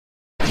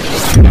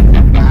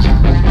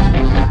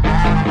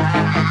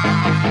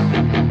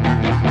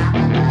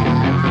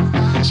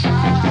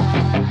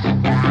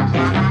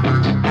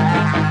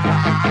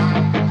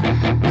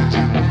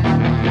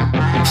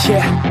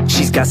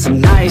She's got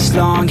some nice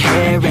long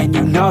hair, and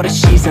you know that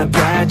she's a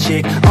bad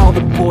chick. All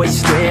the boys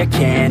stare,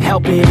 can't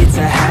help it, it's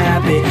a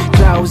habit.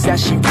 Clothes that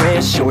she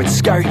wears, short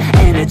skirt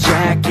and a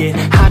jacket.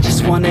 I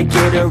just wanna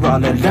get her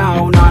all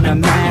alone on a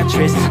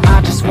mattress.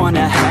 I just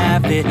wanna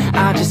have it,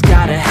 I just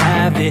gotta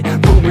have it.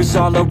 Rumors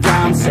all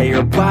around say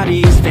her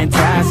body is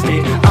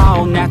fantastic.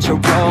 All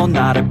natural,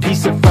 not a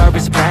piece of fur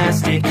is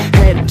plastic.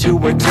 Head to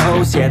her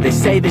toes, yeah, they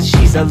say that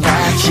she's a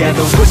latch. Yeah,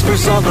 the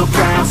whispers all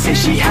around say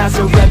she has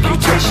a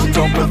reputation.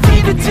 Don't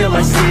believe it till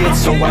I see it,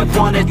 so I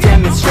want a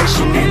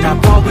demonstration. And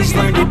I've always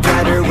learned it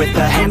better with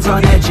a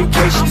hands-on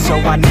education. So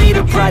I need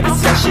a private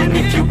session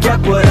if you get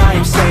what I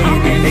am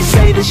saying. And they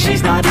say that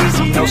she's not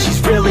easy, no, she's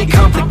really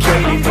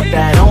complicated. But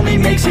that only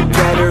makes it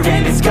better,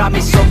 and it's got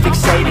me so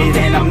fixated.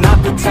 And I'm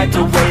not the type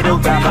to wait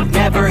around, I've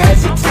never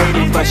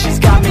hesitated. But she's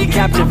got me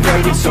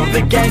captivated, so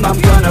the game, I'm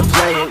gonna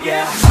play it,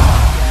 yeah.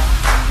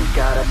 She's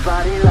got a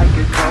body like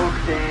a coke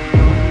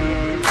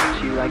thing.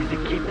 She likes to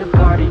keep the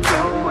party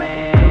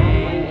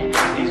going.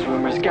 These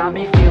rumors got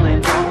me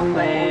feeling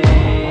lonely.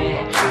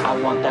 I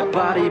want that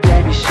body,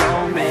 baby,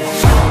 show me.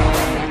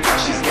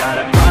 She's got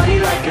a body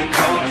like a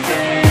coke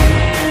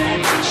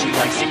thing. She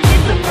likes to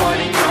keep the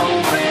party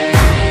going.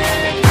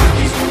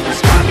 These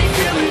rumors got me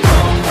feeling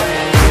lonely.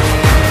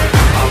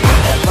 I want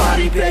that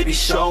body, baby,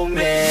 show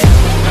me.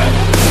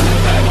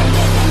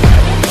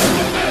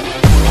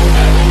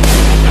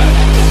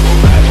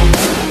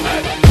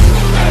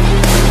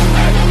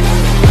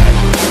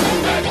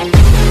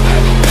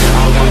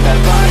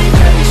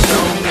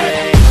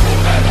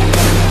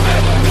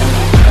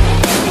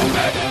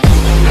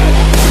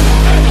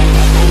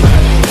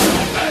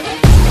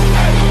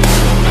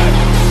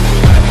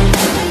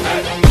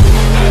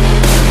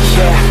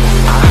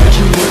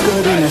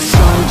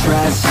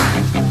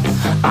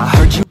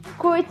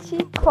 Curte,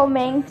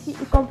 comente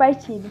e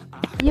compartilhe.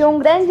 E um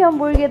grande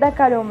hambúrguer da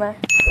Karuma.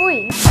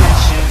 Fui!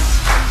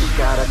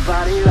 Got a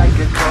body like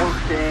a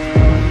coke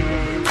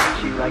thing.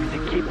 She likes to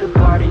keep the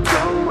party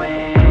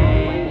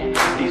going.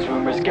 These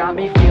rumors got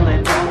me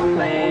feeling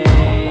lonely.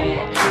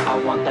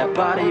 I want that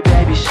body,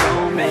 baby,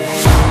 show me.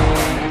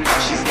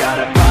 She's got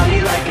a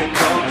body like a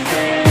coke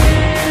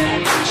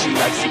thing. She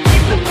likes to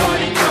keep the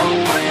party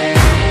going.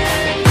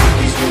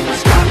 These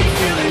rumors got me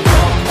feeling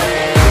lonely.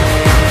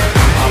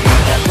 I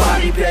want that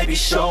body, baby,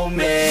 show me.